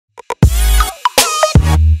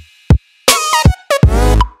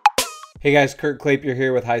Hey guys, Kurt Klapier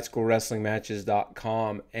here with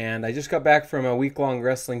highschoolwrestlingmatches.com, and I just got back from a week-long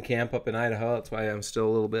wrestling camp up in Idaho. That's why I'm still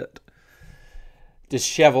a little bit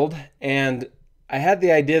disheveled, and I had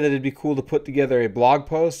the idea that it'd be cool to put together a blog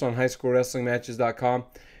post on highschoolwrestlingmatches.com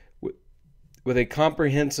with a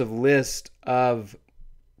comprehensive list of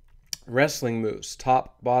wrestling moves,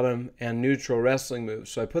 top, bottom, and neutral wrestling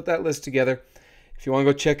moves. So I put that list together. If you want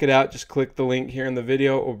to go check it out, just click the link here in the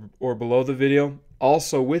video or below the video.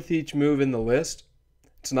 Also, with each move in the list,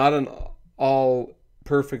 it's not an all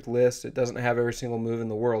perfect list. It doesn't have every single move in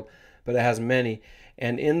the world, but it has many.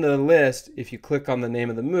 And in the list, if you click on the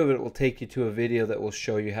name of the move, it will take you to a video that will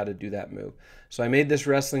show you how to do that move. So I made this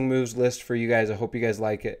wrestling moves list for you guys. I hope you guys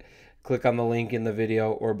like it. Click on the link in the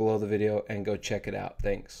video or below the video and go check it out.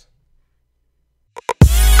 Thanks.